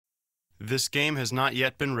This game has not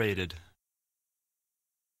yet been rated.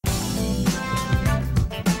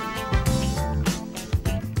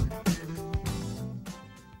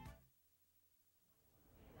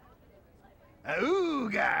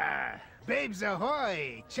 Ooga! Babes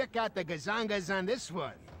ahoy! Check out the gazongas on this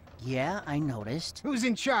one. Yeah, I noticed. Who's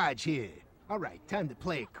in charge here? All right, time to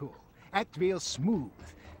play it cool. Act real smooth.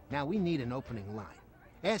 Now we need an opening line.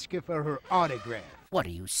 Ask her for her autograph. What, are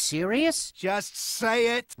you serious? Just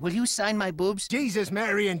say it. Will you sign my boobs? Jesus,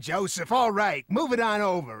 Mary, and Joseph. All right, move it on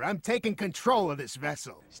over. I'm taking control of this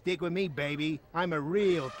vessel. Stick with me, baby. I'm a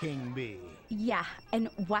real king bee. Yeah, and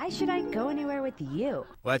why should I go anywhere with you?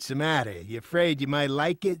 What's the matter? You afraid you might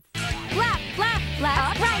like it? Left, left,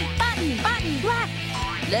 left, right, button,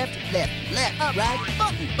 left. Left, left, left, right,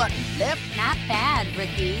 button, left. Not bad,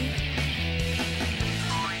 Ricky.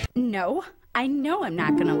 No, I know I'm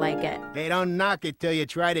not gonna like it. They don't knock it till you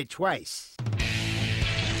tried it twice.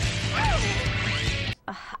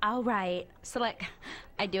 All right, so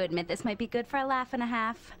I do admit this might be good for a laugh and a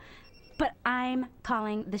half, but I'm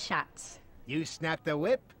calling the shots. You snap the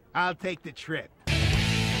whip, I'll take the trip.